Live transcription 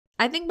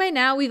I think by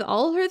now we've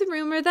all heard the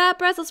rumor that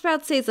Brussels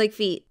sprouts taste like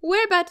feet.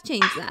 We're about to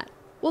change that.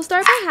 We'll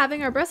start by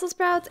having our Brussels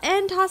sprouts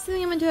and tossing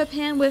them into a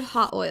pan with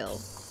hot oil.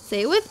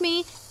 Say it with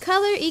me,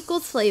 color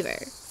equals flavor.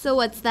 So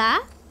what's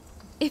that?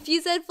 If you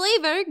said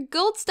flavor,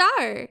 gold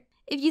star.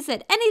 If you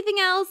said anything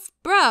else,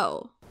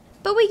 bro.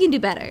 But we can do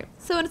better.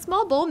 So in a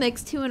small bowl,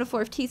 mix 2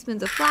 1/4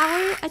 teaspoons of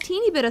flour, a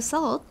teeny bit of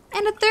salt,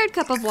 and a 1/3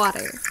 cup of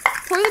water.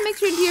 Pour the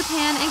mixture into your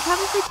pan and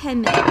cover for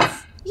 10 minutes.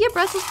 Your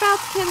Brussels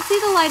sprouts can see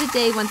the light of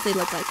day once they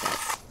look like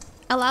this.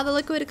 Allow the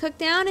liquid to cook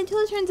down until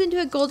it turns into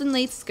a golden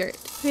lace skirt.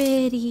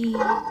 Pretty.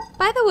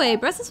 By the way,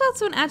 Brussels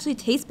sprouts don't actually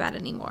taste bad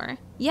anymore.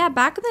 Yeah,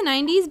 back in the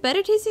 90s,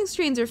 better tasting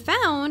strains were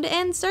found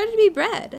and started to be bred.